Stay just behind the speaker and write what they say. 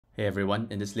Hey everyone,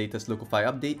 in this latest Locofy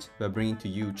update, we're bringing to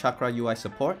you Chakra UI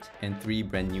support and 3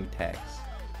 brand new tags.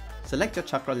 Select your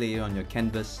Chakra layer on your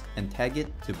canvas and tag it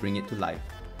to bring it to life.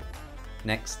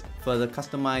 Next, further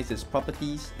customize its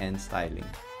properties and styling.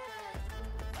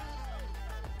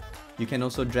 You can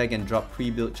also drag and drop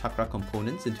pre-built Chakra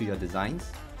components into your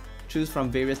designs, choose from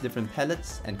various different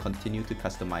palettes and continue to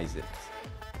customize it.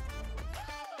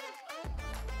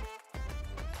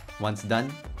 Once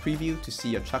done, preview to see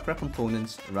your Chakra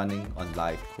components running on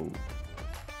live code.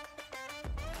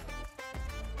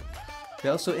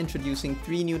 We're also introducing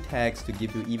 3 new tags to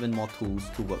give you even more tools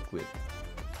to work with.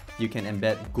 You can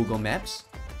embed Google Maps,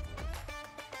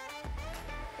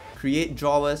 create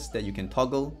drawers that you can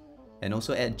toggle, and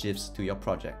also add GIFs to your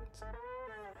project.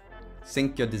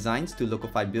 Sync your designs to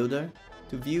Locofy Builder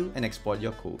to view and export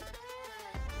your code.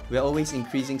 We're always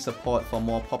increasing support for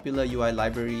more popular UI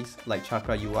libraries like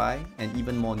Chakra UI and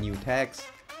even more new tags,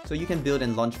 so you can build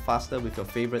and launch faster with your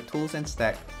favorite tools and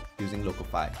stack using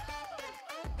Locofy.